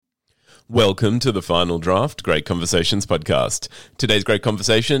Welcome to the Final Draft Great Conversations podcast. Today's great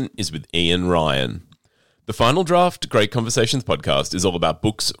conversation is with Ian Ryan. The Final Draft Great Conversations podcast is all about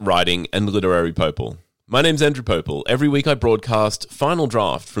books, writing, and literary popal. My name's Andrew Popal. Every week I broadcast Final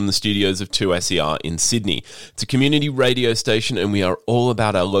Draft from the studios of 2SER in Sydney. It's a community radio station and we are all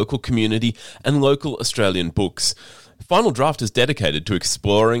about our local community and local Australian books. Final Draft is dedicated to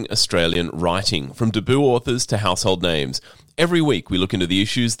exploring Australian writing, from debut authors to household names. Every week we look into the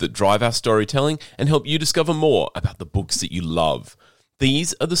issues that drive our storytelling and help you discover more about the books that you love.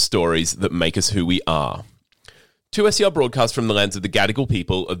 These are the stories that make us who we are. 2SER broadcasts from the lands of the Gadigal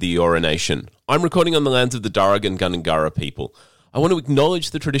people of the Eora Nation. I'm recording on the lands of the Darug and Gundungurra people. I want to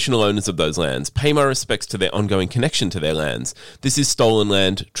acknowledge the traditional owners of those lands, pay my respects to their ongoing connection to their lands. This is stolen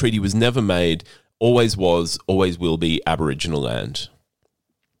land, treaty was never made, always was, always will be Aboriginal land.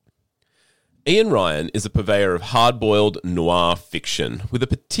 Ian Ryan is a purveyor of hard-boiled noir fiction with a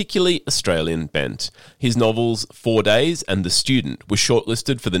particularly Australian bent. His novels 4 Days and The Student were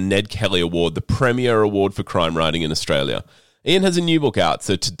shortlisted for the Ned Kelly Award, the premier award for crime writing in Australia. Ian has a new book out,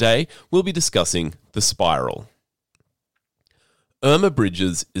 so today we'll be discussing The Spiral. Irma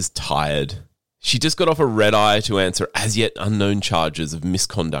Bridges is tired. She just got off a red-eye to answer as-yet unknown charges of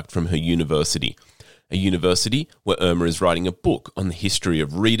misconduct from her university. A university where Irma is writing a book on the history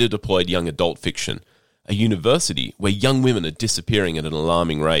of reader-deployed young adult fiction. A university where young women are disappearing at an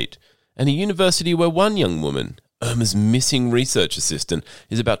alarming rate. And a university where one young woman, Irma's missing research assistant,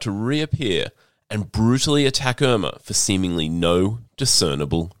 is about to reappear and brutally attack Irma for seemingly no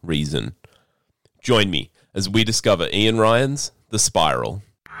discernible reason. Join me as we discover Ian Ryan's The Spiral.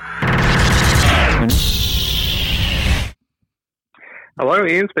 Hello,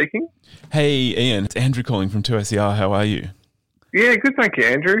 Ian speaking. Hey, Ian. It's Andrew calling from 2SER. How are you? Yeah, good, thank you,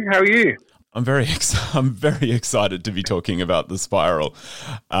 Andrew. How are you? I'm very excited to be talking about The Spiral.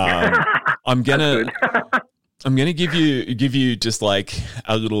 I'm gonna give you just like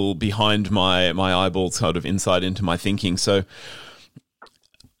a little behind my eyeballs sort of insight into my thinking. So,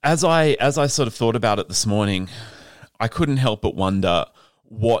 as I sort of thought about it this morning, I couldn't help but wonder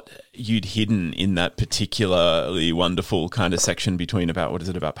what you'd hidden in that particularly wonderful kind of section between about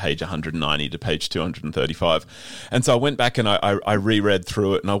page 190 to page 235. And so I went back and I reread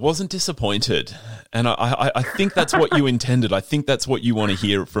through it and I wasn't disappointed. And I think that's what you intended. I think that's what you want to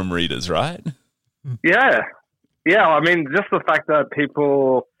hear from readers, right? Yeah. I mean, just the fact that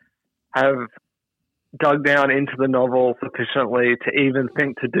people have dug down into the novel sufficiently to even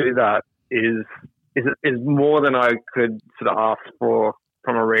think to do that is more than I could sort of ask for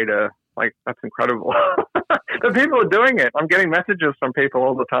from a reader. Like, that's incredible. The people are doing it. I'm getting messages from people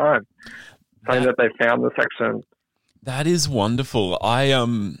all the time saying that they found the section. That is wonderful. I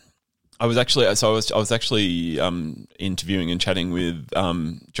was actually interviewing and chatting with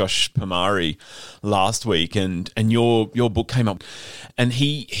Josh Pamari last week, and your book came up, and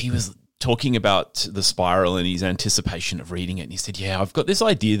he was talking about The Spiral and his anticipation of reading it, and he said, "Yeah, I've got this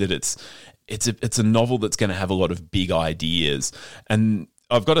idea that it's a novel that's going to have a lot of big ideas." And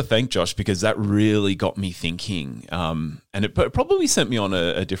I've got to thank Josh because that really got me thinking, and it probably sent me on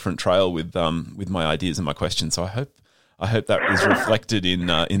a different trail with my ideas and my questions. So I hope that is reflected in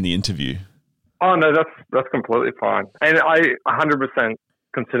the interview. Oh no, that's completely fine, and I 100%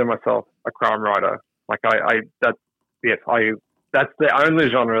 consider myself a crime writer. Like that's the only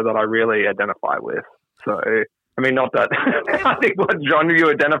genre that I really identify with. So. I mean, not that I think what genre you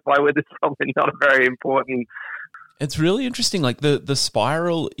identify with is probably not a very important. It's really interesting. Like the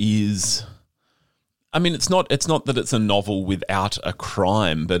Spiral is, I mean, it's not that it's a novel without a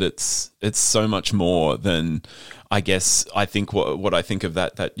crime, but it's so much more than, I guess, I think what I think of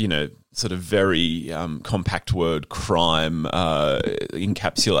that you know, sort of very compact word crime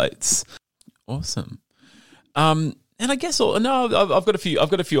encapsulates. Awesome. And I guess I've got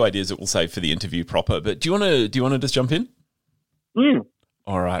a few ideas that we'll save for the interview proper. But do you want to just jump in?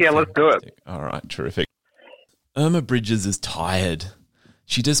 All right. Yeah, let's do it. All right, terrific. Irma Bridges is tired.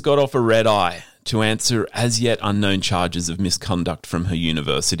 She just got off a red eye to answer as yet unknown charges of misconduct from her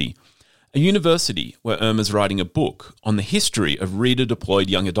university. A university where Irma's writing a book on the history of reader-deployed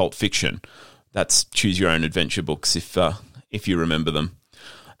young adult fiction. That's choose your own adventure books if you remember them.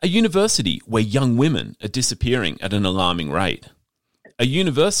 A university where young women are disappearing at an alarming rate. A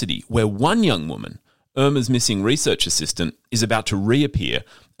university where one young woman, Irma's missing research assistant, is about to reappear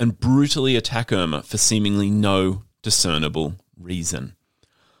and brutally attack Irma for seemingly no discernible reason.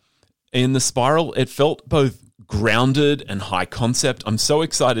 In The Spiral, it felt both grounded and high concept. I'm so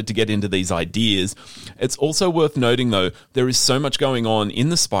excited to get into these ideas. It's also worth noting, though, there is so much going on in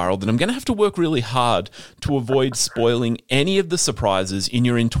The Spiral that I'm going to have to work really hard to avoid spoiling any of the surprises in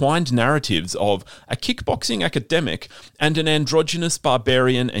your entwined narratives of a kickboxing academic and an androgynous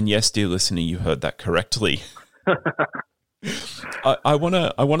barbarian. And yes, dear listener, you heard that correctly. I want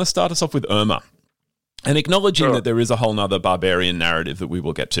to start us off with Irma. And acknowledging that there is a whole nother barbarian narrative that we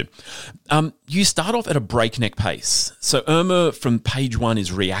will get to. You start off at a breakneck pace. So Irma from page 1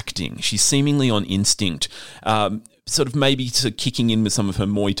 is reacting. She's seemingly on instinct, sort of maybe to kicking in with some of her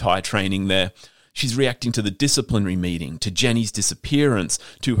Muay Thai training there. She's reacting to the disciplinary meeting, to Jenny's disappearance,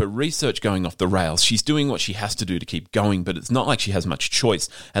 to her research going off the rails. She's doing what she has to do to keep going, but it's not like she has much choice,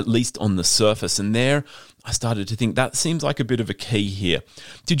 at least on the surface. And there, I started to think that seems like a bit of a key here.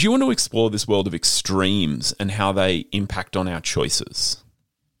 Did you want to explore this world of extremes and how they impact on our choices?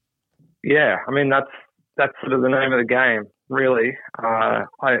 Yeah, I mean, that's sort of the name of the game, really.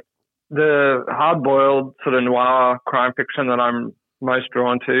 The hard-boiled sort of noir crime fiction that I'm most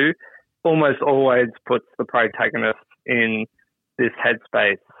drawn to almost always puts the protagonist in this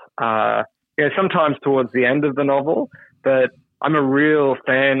headspace. Sometimes towards the end of the novel, but I'm a real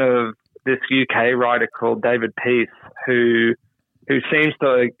fan of this UK writer called David Peace, who seems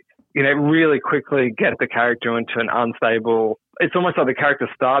to, really quickly get the character into an unstable. It's almost like the character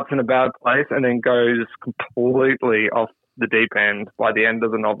starts in a bad place and then goes completely off the deep end by the end of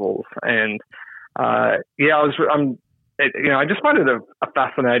the novels. And I just find it a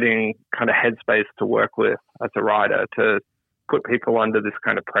fascinating kind of headspace to work with as a writer, to put people under this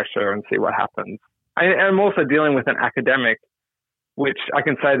kind of pressure and see what happens. I'm also dealing with an academic, which I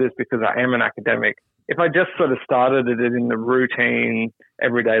can say this because I am an academic. If I just sort of started it in the routine,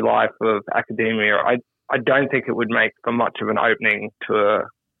 everyday life of academia, I don't think it would make for much of an opening to a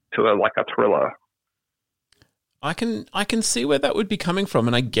thriller. I can see where that would be coming from,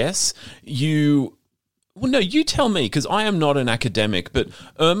 and I guess you tell me, because I am not an academic, but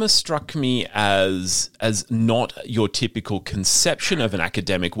Irma struck me as not your typical conception of an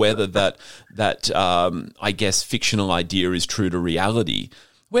academic, whether that I guess fictional idea is true to reality.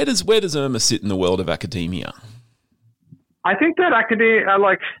 Where does Irma sit in the world of academia? I think that academia,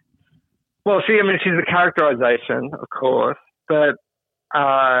 she's a characterization, of course, but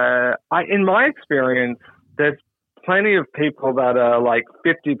in my experience, there's plenty of people that are like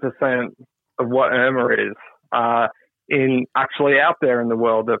 50% of what Irma is in actually out there in the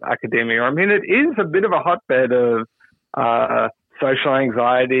world of academia. I mean, it is a bit of a hotbed of social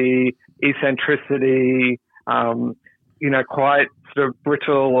anxiety, eccentricity, quite sort of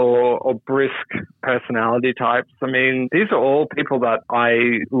brittle or brisk personality types. I mean, these are all people that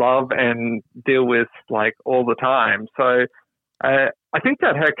I love and deal with like all the time. So I think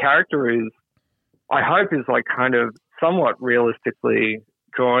that her character I hope is like kind of somewhat realistically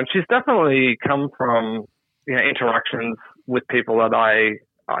drawn. She's definitely come from interactions with people that I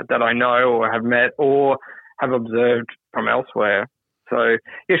know or have met or have observed from elsewhere. So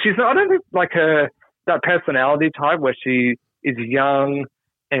yeah, I don't think like that personality type where she is young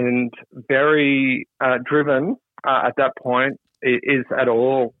and very driven at that point is at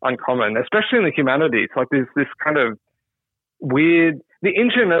all uncommon, especially in the humanities. Like there's this kind of weird. The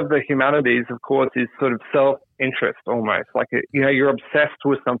engine of the humanities, of course, is sort of self-interest almost. Like, you're obsessed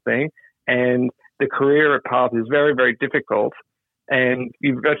with something and the career path is very, very difficult. And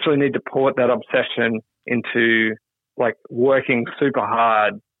you virtually need to port that obsession into like working super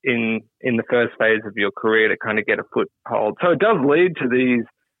hard in the first phase of your career to kind of get a foothold. So it does lead to these,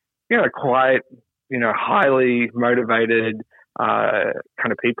 quite, highly motivated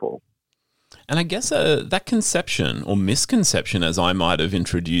kind of people. And I guess that conception or misconception, as I might have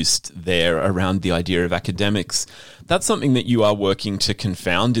introduced there around the idea of academics, that's something that you are working to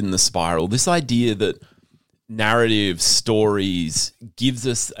confound in The Spiral. This idea that narrative stories gives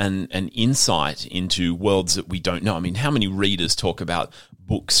us an insight into worlds that we don't know. I mean, how many readers talk about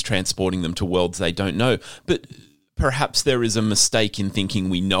books transporting them to worlds they don't know? But perhaps there is a mistake in thinking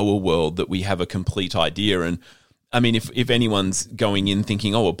we know a world, that we have a complete idea. And I mean, if anyone's going in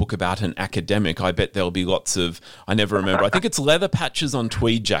thinking, a book about an academic, I bet there'll be lots of, I never remember, I think it's leather patches on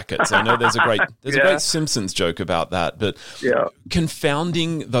tweed jackets. I know there's a great Simpsons joke about that, but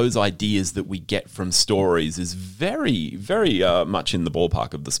confounding those ideas that we get from stories is very, very much in the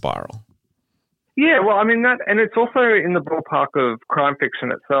ballpark of The Spiral. Yeah, well, I mean, and it's also in the ballpark of crime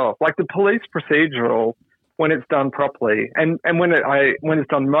fiction itself. Like the police procedural, when it's done properly, and when it's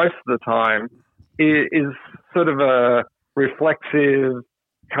done most of the time, is sort of a reflexive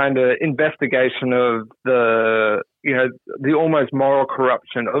kind of investigation of the almost moral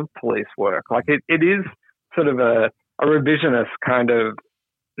corruption of police work. Like it is sort of a revisionist kind of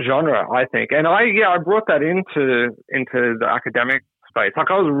genre, I think. And I brought that into the academic space.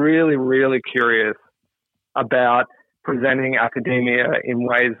 Like, I was really, really curious about presenting academia in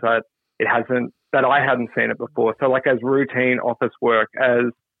ways that I hadn't seen it before. So, like, as routine office work,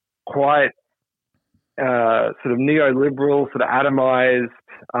 as quite sort of neoliberal, sort of atomized,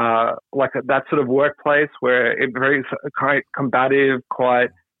 like that sort of workplace where it's very quite combative, quite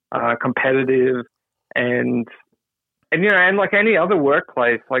competitive, and like any other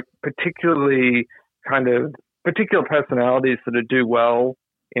workplace, like particular personalities sort of do well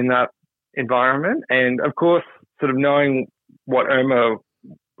in that environment. And of course, sort of knowing what Irma,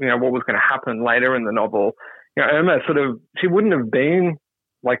 what was going to happen later in the novel, Irma she wouldn't have been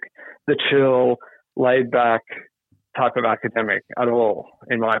like the chill, laid back type of academic at all,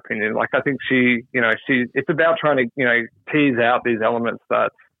 in my opinion. Like, I think it's about trying to, tease out these elements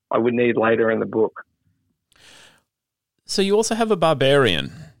that I would need later in the book. So you also have a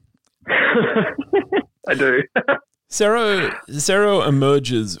barbarian. I do. Cero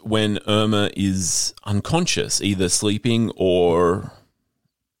emerges when Irma is unconscious, either sleeping or,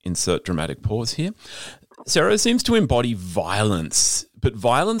 insert dramatic pause here. Cero seems to embody violence, but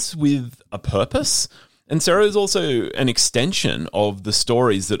violence with a purpose. And Cero is also an extension of the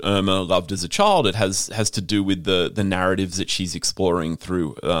stories that Irma loved as a child. It has to do with the narratives that she's exploring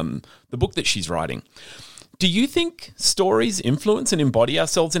through the book that she's writing. Do you think stories influence and embody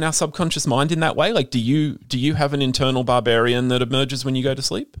ourselves in our subconscious mind in that way? Like, do you have an internal barbarian that emerges when you go to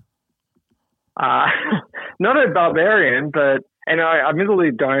sleep? Not a barbarian, and I admittedly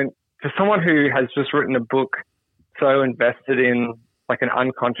don't. For someone who has just written a book so invested in like an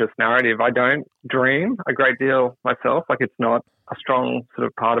unconscious narrative, I don't dream a great deal myself. Like, it's not a strong sort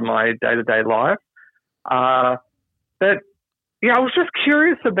of part of my day-to-day life. But yeah, I was just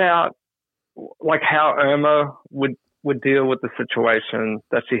curious about like how Irma would deal with the situation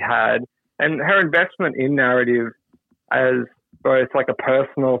that she had, and her investment in narrative as both like a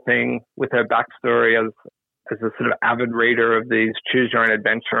personal thing with her backstory as a sort of avid reader of these choose your own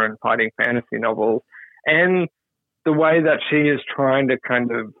adventure and fighting fantasy novels, and the way that she is trying to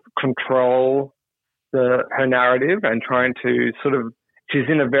kind of control her narrative and trying to she's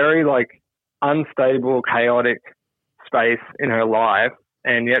in a very like unstable, chaotic space in her life,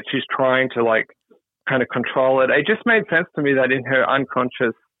 and yet she's trying to like kind of control it. It just made sense to me that in her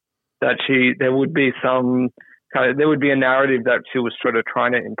unconscious that there would be a narrative that she was sort of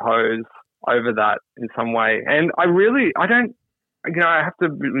trying to impose over that in some way. And I have to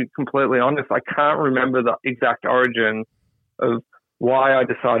be completely honest, I can't remember the exact origin of why I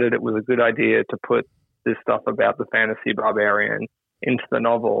decided it was a good idea to put this stuff about the fantasy barbarian into the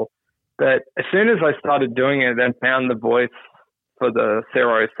novel. But as soon as I started doing it and found the voice for the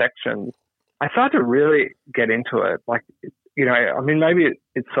Cero sections, I started to really get into it. Like, maybe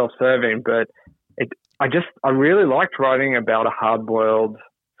it's self-serving, but I really liked writing about a hard-boiled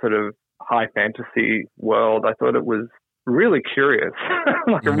sort of high fantasy world. I thought it was really curious.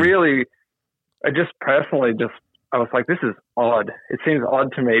 I was like, this is odd. It seems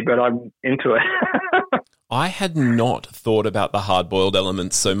odd to me, but I'm into it. I had not thought about the hard-boiled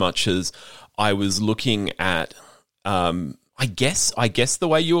elements so much as I was looking at, I guess the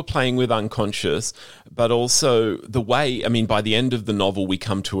way you were playing with unconscious, but also the way, by the end of the novel, we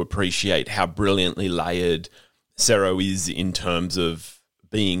come to appreciate how brilliantly layered Cero is in terms of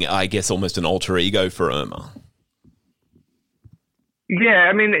being, I guess, almost an alter ego for Irma. Yeah,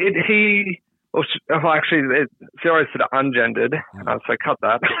 Cero's sort of ungendered, so cut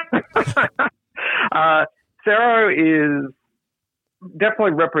that. Cero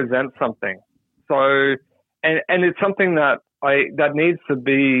definitely represents something. So, and it's something that needs to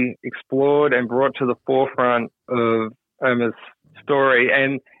be explored and brought to the forefront of Irma's story.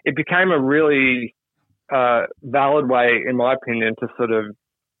 And it became a really valid way, in my opinion, to sort of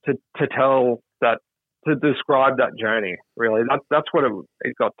to tell that, to describe that journey. Really, that's what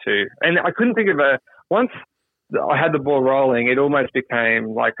it got to. And I couldn't think of once I had the ball rolling, it almost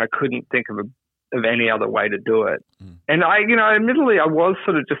became like I couldn't think of any other way to do it. And admittedly, I was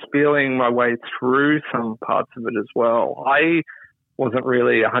sort of just feeling my way through some parts of it as well. I wasn't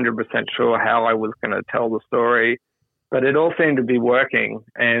really 100% sure how I was going to tell the story, but it all seemed to be working.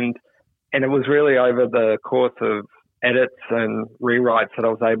 And it was really over the course of edits and rewrites that I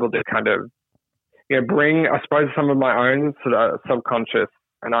was able to kind of, bring, I suppose, some of my own sort of subconscious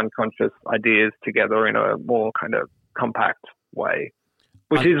and unconscious ideas together in a more kind of compact way.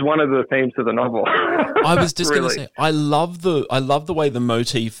 Which is one of the themes of the novel. I was just going to say, I love the way the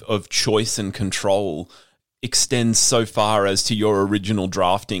motif of choice and control extends so far as to your original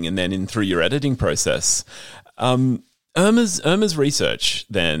drafting and then in through your editing process. Irma's research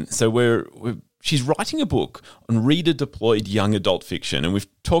then, so she's writing a book on reader-deployed young adult fiction, and we've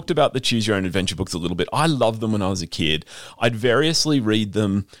talked about the Choose Your Own Adventure books a little bit. I loved them when I was a kid. I'd variously read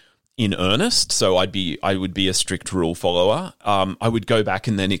them in earnest, so I would be a strict rule follower. I would go back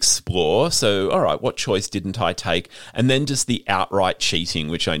and then explore. So, all right, what choice didn't I take? And then just the outright cheating,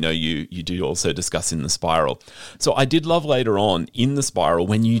 which I know you do also discuss in The Spiral. So I did love later on in The Spiral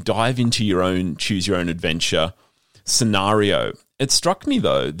when you dive into your own Choose Your Own Adventure scenario. It struck me,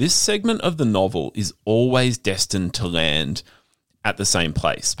 though, this segment of the novel is always destined to land at the same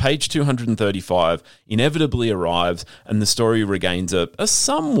place. Page 235 inevitably arrives and the story regains a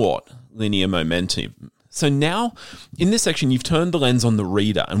somewhat linear momentum. So now, in this section, you've turned the lens on the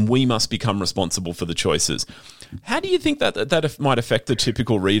reader and we must become responsible for the choices. How do you think that might affect the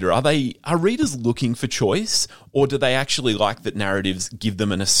typical reader? Are readers looking for choice, or do they actually like that narratives give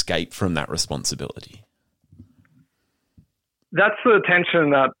them an escape from that responsibility? That's the tension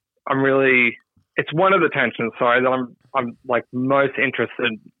that it's one of the tensions, that I'm like most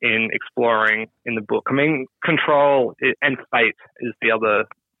interested in exploring in the book. I mean, control and fate is the other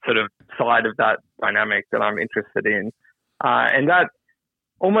sort of side of that dynamic that I'm interested in. And that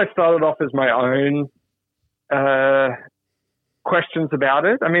almost started off as my own questions about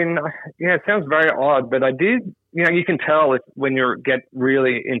it. I mean, it sounds very odd, but I did, you can tell when you get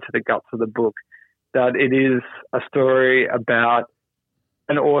really into the guts of the book that it is a story about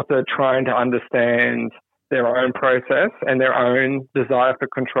an author trying to understand their own process and their own desire for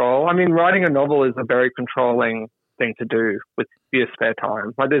control. I mean, writing a novel is a very controlling thing to do with your spare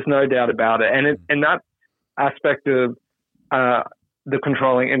time. Like, there's no doubt about it. And that aspect of the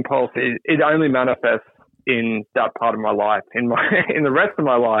controlling impulse, it only manifests in that part of my life. In the rest of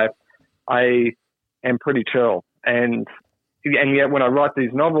my life, I am pretty chill. And yet when I write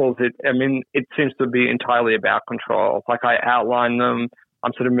these novels, it seems to be entirely about control. Like, I outline them.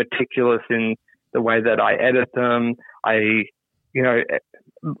 I'm sort of meticulous in the way that I edit them.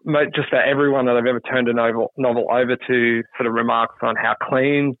 Just for everyone that I've ever turned a novel over to sort of remarks on how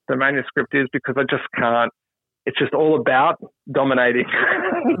clean the manuscript is, because I just can't. It's just all about dominating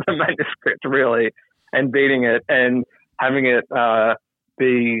the manuscript, really, and beating it and having it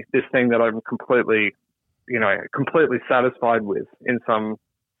be this thing that I'm completely satisfied with in some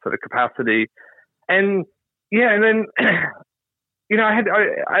sort of capacity. And then,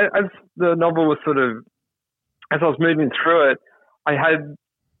 as the novel was as I was moving through it, I had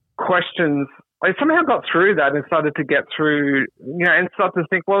questions. I somehow got through that and started to get through, and started to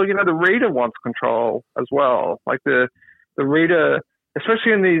think, well, the reader wants control as well. Like the reader,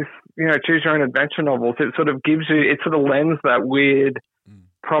 especially in these, Choose Your Own Adventure novels, it sort of gives you, it sort of lends that weird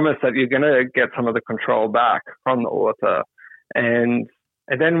promise that you're going to get some of the control back from the author. And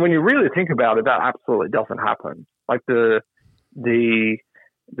then when you really think about it, that absolutely doesn't happen. Like the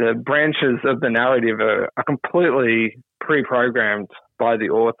branches of the narrative are completely pre-programmed by the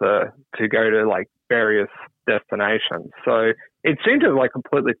author to go to like various destinations. So it seemed to like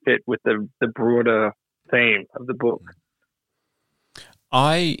completely fit with the broader theme of the book.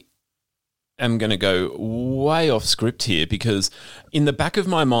 I am going to go way off script here, because in the back of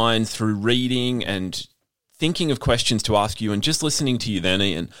my mind, through reading and thinking of questions to ask you and just listening to you then,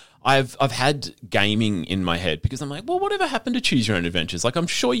 Ian, I've had gaming in my head, because I'm like, well, whatever happened to Choose Your Own Adventures? Like, I'm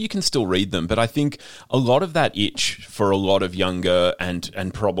sure you can still read them, but I think a lot of that itch for a lot of younger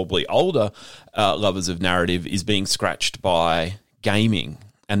and probably older lovers of narrative is being scratched by gaming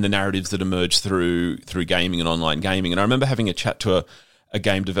and the narratives that emerge through gaming and online gaming. And I remember having a chat to a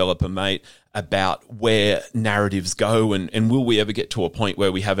game developer mate about where narratives go and will we ever get to a point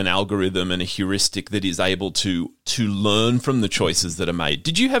where we have an algorithm and a heuristic that is able to learn from the choices that are made.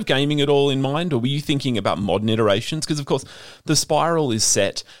 Did you have gaming at all in mind, or were you thinking about modern iterations? Because, of course, The Spiral is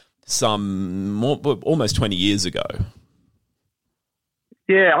set almost 20 years ago.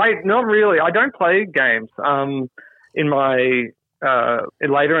 Yeah, not really. I don't play games in my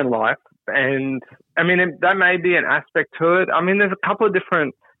later in life. And, I mean, that may be an aspect to it. I mean, there's a couple of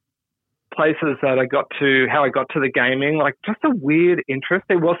different places that how I got to the gaming, like just a weird interest.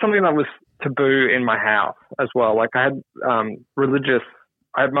 It was something that was taboo in my house as well. Like I had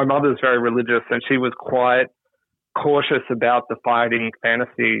my mother's very religious, and she was quite cautious about the fighting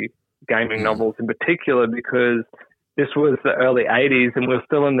fantasy gaming novels in particular, because this was the early 80s and we're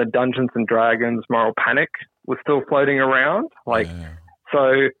still in the Dungeons and Dragons moral panic was still floating around.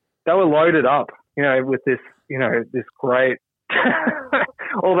 So they were loaded up, with this, this great,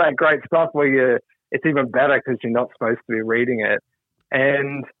 all that great stuff it's even better because you're not supposed to be reading it.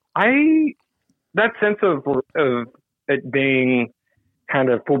 And I that sense of it being kind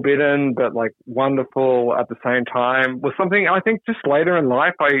of forbidden but like wonderful at the same time was something I think just later in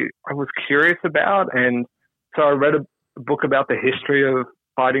life I was curious about, and so I read a book about the history of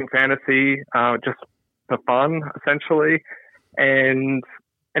fighting fantasy just for fun essentially, and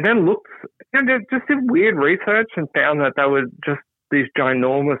then looked just did weird research and found that they were just these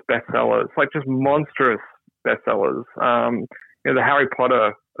ginormous bestsellers, like just monstrous bestsellers, the Harry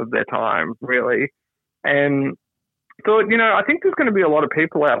Potter of their time really, and thought, I think there's going to be a lot of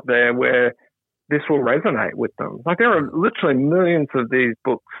people out there where this will resonate with them. Like there are literally millions of these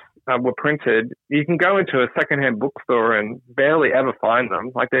books were printed. You can go into a secondhand bookstore and barely ever find them.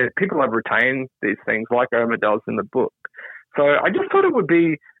 Like people have retained these things like Irma does in the book. So I just thought it would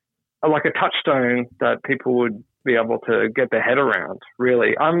be like a touchstone that people would be able to get their head around,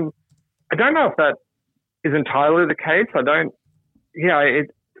 really. I don't know if that is entirely the case.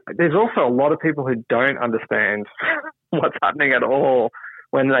 There's also a lot of people who don't understand what's happening at all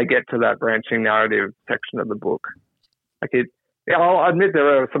when they get to that branching narrative section of the book. I'll admit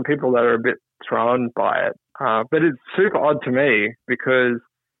there are some people that are a bit thrown by it, but it's super odd to me because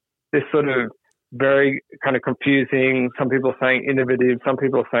this sort of very kind of confusing, some people saying innovative, some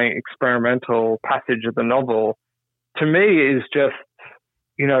people saying experimental passage of the novel, to me is just,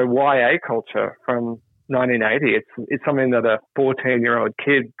 YA culture from 1980. It's something that a 14-year-old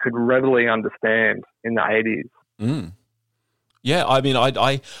kid could readily understand in the 80s. Mm. Yeah, I mean,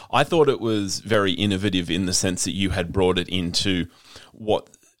 I thought it was very innovative in the sense that you had brought it into what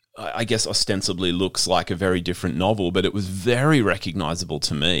I guess ostensibly looks like a very different novel, but it was very recognizable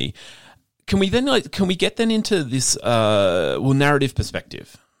to me. Can we get into this narrative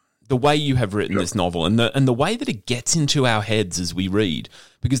perspective? The way you have written this novel and the way that it gets into our heads as we read,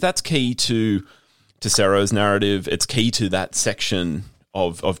 because that's key to Sero's narrative. It's key to that section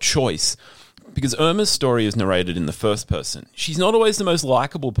of choice, because Irma's story is narrated in the first person. She's not always the most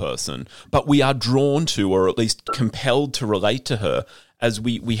likable person, but we are drawn to, or at least compelled to relate to her as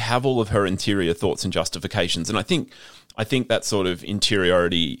we have all of her interior thoughts and justifications. And I think that sort of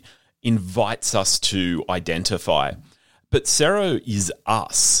interiority invites us to identify. But Sero is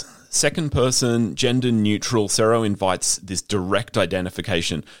us. Second person, gender neutral, Sero invites this direct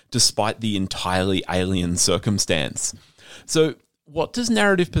identification despite the entirely alien circumstance. So what does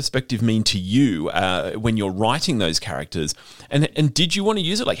narrative perspective mean to you when you're writing those characters? And did you want to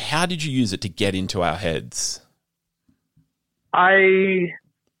use it? Like, how did you use it to get into our heads? The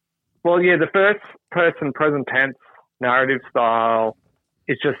first person present tense narrative style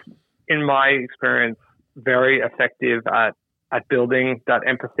is just, in my experience, very effective at building that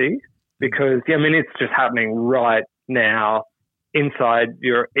empathy, because it's just happening right now inside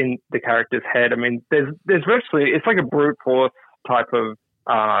in the character's head. I mean, there's virtually, it's like a brute force type of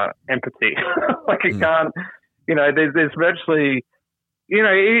empathy. Like it can't, there's virtually,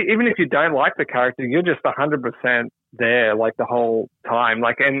 even if you don't like the character, you're just 100% there like the whole time.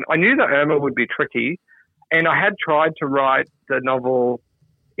 Like, and I knew that Irma would be tricky, and I had tried to write the novel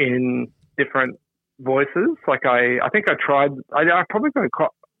in different voices. Like I think I tried, I probably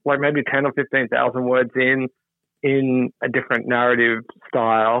got like maybe 10 or 15,000 words in a different narrative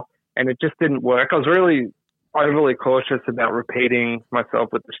style, and it just didn't work. I was really overly cautious about repeating myself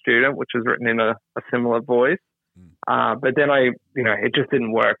with the student, which was written in a similar voice. But then it just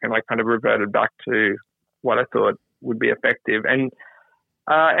didn't work, and I kind of reverted back to what I thought would be effective. And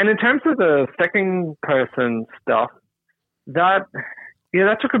in terms of the second person stuff, that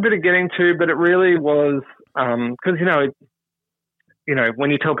took a bit of getting to, but it really was, because,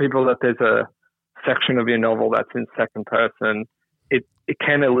 when you tell people that there's a section of your novel that's in second person, it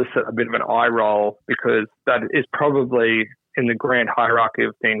can elicit a bit of an eye roll, because that is probably, in the grand hierarchy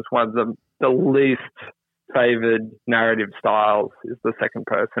of things, one of the least favored narrative styles is the second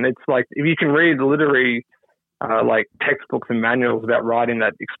person. It's like, if you can read literary like textbooks and manuals about writing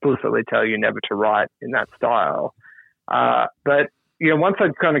that explicitly tell you never to write in that style. But once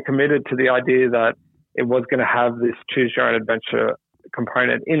I'd kind of committed to the idea that it was going to have this choose your own adventure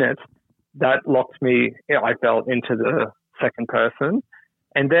component in it, that locked me, I felt, into the second person.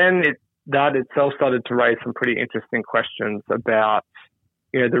 And then that itself started to raise some pretty interesting questions about,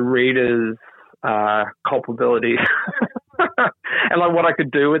 the reader's culpability and like what I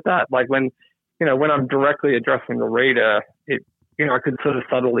could do with that. Like when I'm directly addressing the reader, I could sort of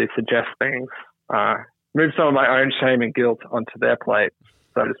subtly suggest things, move some of my own shame and guilt onto their plate,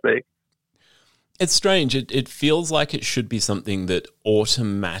 so to speak. It's strange. It feels like it should be something that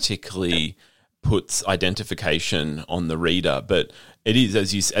automatically puts identification on the reader, but it is,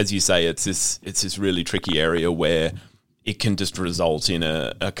 as you say, it's this really tricky area where it can just result in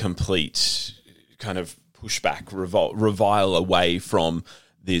a complete kind of push back, revile away from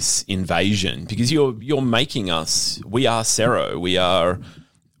this invasion, because you're making us. We are Sero. We are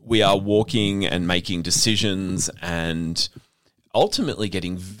walking and making decisions and ultimately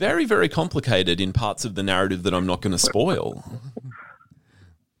getting very, very complicated in parts of the narrative that I'm not going to spoil.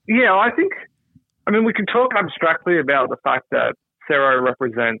 Yeah, I mean, we can talk abstractly about the fact that Sero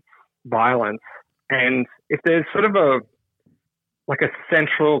represents violence, and if there's sort of a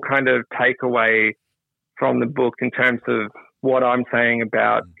central kind of takeaway from the book in terms of what I'm saying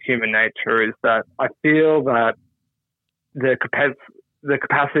about human nature, is that I feel that the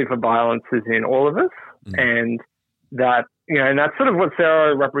capacity for violence is in all of us, and that, and that's sort of what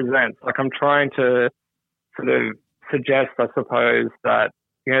Sero represents. Like, I'm trying to sort of suggest, I suppose, that,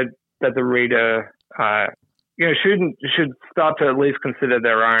 that the reader, should start to at least consider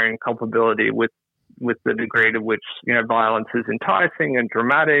their own culpability with the degree to which, violence is enticing and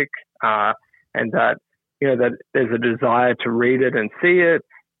dramatic, and that, that there's a desire to read it and see it,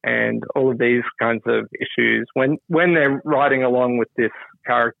 and all of these kinds of issues when they're riding along with this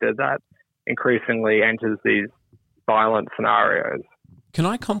character that increasingly enters these violent scenarios. Can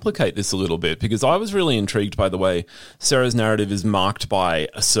I complicate this a little bit? Because I was really intrigued by the way Sero's narrative is marked by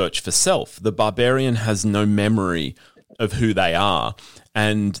a search for self. The barbarian has no memory of who they are.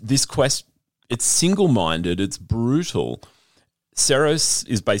 And this quest, it's single-minded, it's brutal. Seros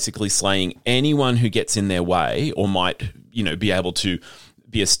is basically slaying anyone who gets in their way or might, be able to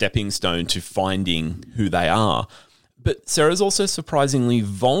be a stepping stone to finding who they are. But Sero's also surprisingly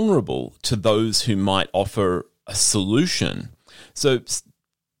vulnerable to those who might offer a solution. So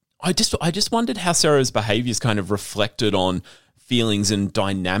I just wondered how Sero's behaviors kind of reflected on feelings and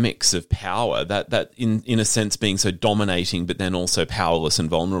dynamics of power, that in a sense being so dominating but then also powerless and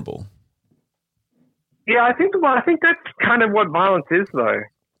vulnerable. Yeah, I think that's kind of what violence is, though.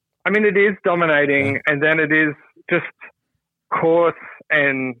 I mean, it is dominating, and then it is just coarse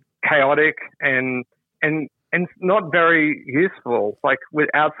and chaotic and not very useful, like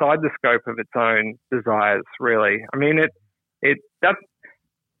outside the scope of its own desires, really. I mean,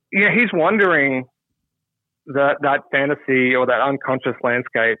 he's wandering that fantasy or that unconscious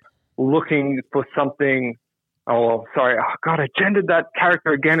landscape, looking for something. Oh, sorry. Oh, God, I gendered that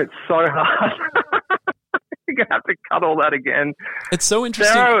character again. It's so hard. You're going to have to cut all that again. It's so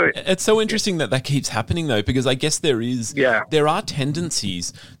interesting. It's so interesting that keeps happening, though, because I guess there are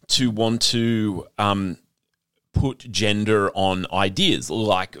tendencies to want to put gender on ideas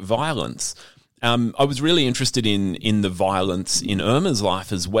like violence. I was really interested in the violence in Irma's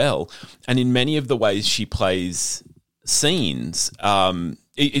life as well, and in many of the ways she plays scenes.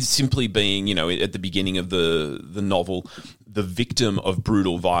 It's simply being, at the beginning of the novel, the victim of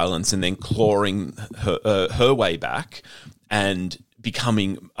brutal violence, and then clawing her way back and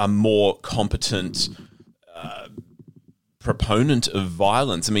becoming a more competent proponent of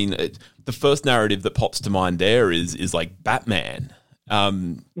violence. I mean, the first narrative that pops to mind there is like Batman.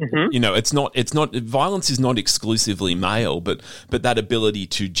 It's not violence is not exclusively male, but that ability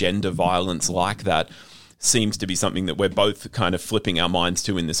to gender violence like that seems to be something that we're both kind of flipping our minds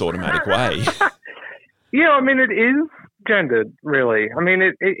to in this automatic way. Yeah, I mean, it is gendered, really. I mean,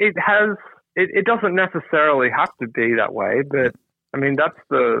 it doesn't necessarily have to be that way, but I mean, that's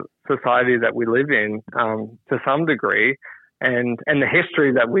the society that we live in to some degree, and the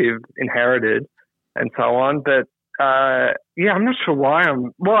history that we've inherited and so on. But I'm not sure why I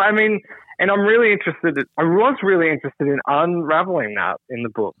was really interested in unraveling that in the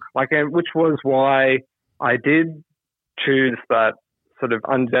book, which was why I did choose that sort of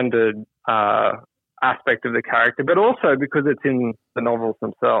ungendered aspect of the character, but also because it's in the novels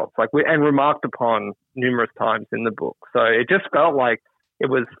themselves, and remarked upon numerous times in the book. So it just felt like it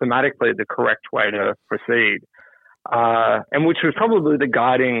was thematically the correct way to proceed, and which was probably the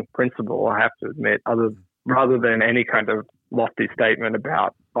guiding principle, I have to admit, rather than any kind of lofty statement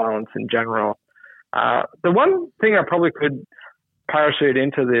about violence in general. The one thing I probably could parachute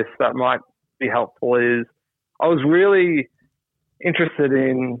into this that might be helpful is I was really interested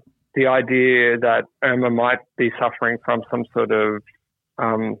in the idea that Irma might be suffering from some sort of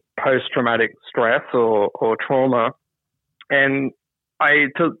post-traumatic stress or trauma. And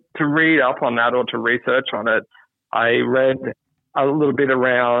to read up on that or to research on it, I read a little bit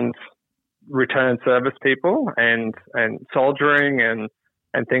around return service people and soldiering and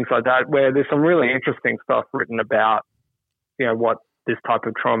things like that, where there's some really interesting stuff written about, what this type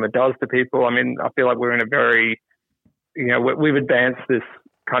of trauma does to people. I mean, I feel like we're in a very, we've advanced this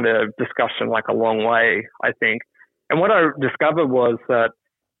kind of discussion a long way, I think. And what I discovered was that,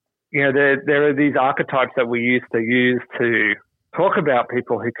 there are these archetypes that we used to use to talk about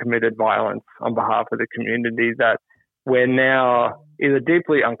people who committed violence on behalf of the community that we're now either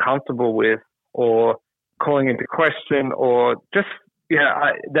deeply uncomfortable with or calling into question, or just,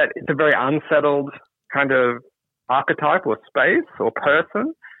 that it's a very unsettled kind of archetype or space or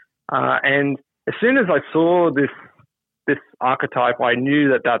person. And as soon as I saw this archetype, I knew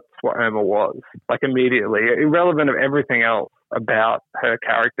that that's what Irma was, like immediately, irrelevant of everything else about her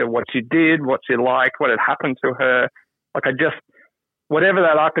character, what she did, what she liked, what had happened to her. Like whatever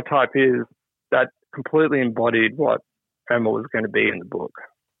that archetype is, that completely embodied what Irma was going to be in the book.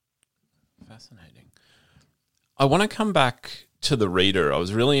 Fascinating. I want to come back to the reader. I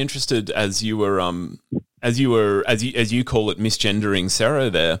was really interested as you were as you call it, misgendering Sarah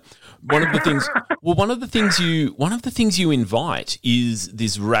there. One of the things you invite is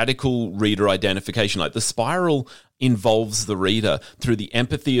this radical reader identification. Like the spiral involves the reader through the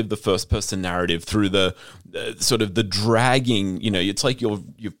empathy of the first person narrative, through the sort of the dragging, it's like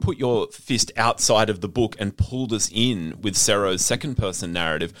you've put your fist outside of the book and pulled us in with Sarah's second person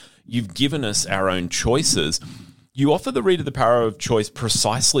narrative. You've given us our own choices. You offer the reader the power of choice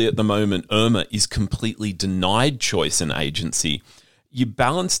precisely at the moment Irma is completely denied choice and agency. You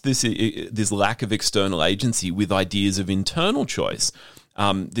balance this lack of external agency with ideas of internal choice,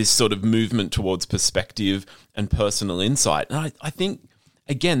 this sort of movement towards perspective and personal insight. And I think,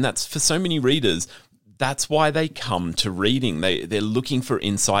 again, that's for so many readers, that's why they come to reading. They're looking for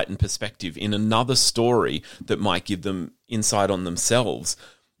insight and perspective in another story that might give them insight on themselves.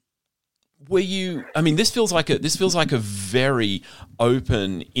 This feels like a very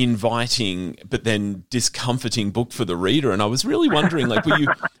open, inviting, but then discomforting book for the reader. And I was really wondering,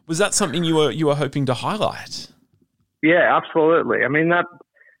 was that something you were hoping to highlight? Yeah, absolutely. I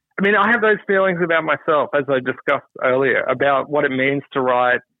have those feelings about myself, as I discussed earlier, about what it means to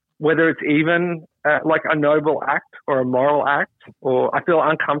write, whether it's even like a noble act or a moral act, or I feel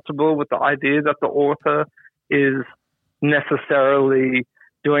uncomfortable with the idea that the author is necessarily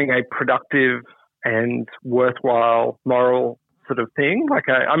doing a productive and worthwhile moral sort of thing.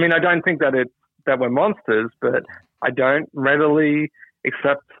 I don't think that we're monsters, but I don't readily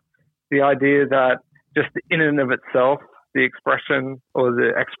accept the idea that just in and of itself, the expression or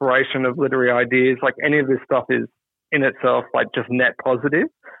the exploration of literary ideas, like any of this stuff is in itself like just net positive.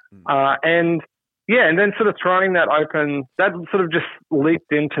 And then sort of throwing that open, that sort of just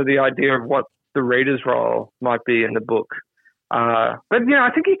leaped into the idea of what the reader's role might be in the book. But I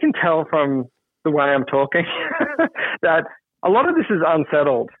think you can tell from the way I'm talking that a lot of this is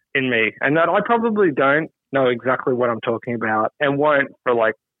unsettled in me, and that I probably don't know exactly what I'm talking about and won't for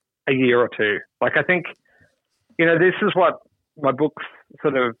like a year or two. Like, I think, this is what my books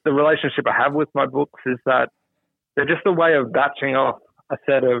sort of, the relationship I have with my books is that they're just a way of batching off a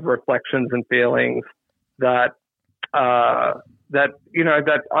set of reflections and feelings that obviously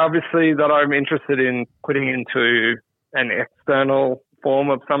that I'm interested in putting into an external form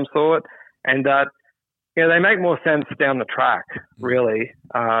of some sort, and that they make more sense down the track, really.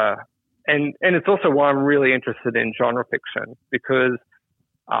 And it's also why I'm really interested in genre fiction, because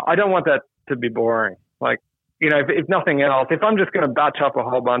I don't want that to be boring. Like, if nothing else, if I'm just going to batch up a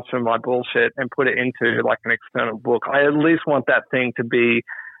whole bunch of my bullshit and put it into like an external book, I at least want that thing to be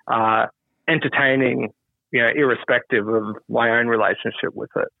entertaining, irrespective of my own relationship with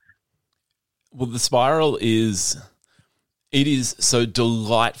it. Well, The Spiral is so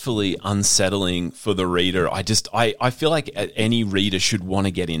delightfully unsettling for the reader. I feel like any reader should want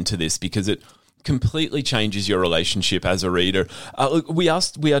to get into this because it completely changes your relationship as a reader. Look, we are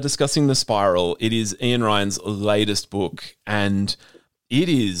discussing The Spiral. It is Ian Ryan's latest book, and it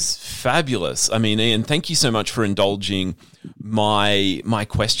is fabulous. I mean, Ian, thank you so much for indulging my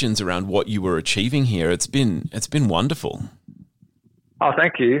questions around what you were achieving here. It's been wonderful. Oh,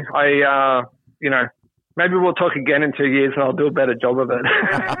 thank you. Maybe we'll talk again in 2 years and I'll do a better job of it.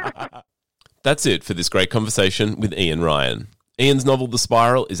 That's it for this great conversation with Ian Ryan. Ian's novel The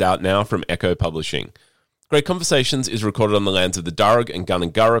Spiral is out now from Echo Publishing. Great Conversations is recorded on the lands of the Darug and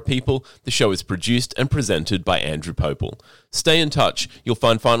Gundungurra people. The show is produced and presented by Andrew Popel. Stay in touch. You'll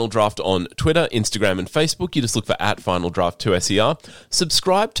find Final Draft on Twitter, Instagram and Facebook. You just look for @FinalDraft2SER.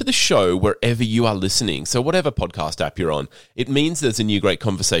 Subscribe to the show wherever you are listening. So whatever podcast app you're on, it means there's a new great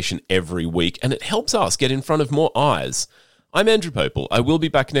conversation every week, and it helps us get in front of more eyes. I'm Andrew Popel. I will be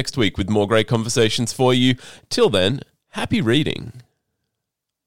back next week with more great conversations for you. Till then, happy reading.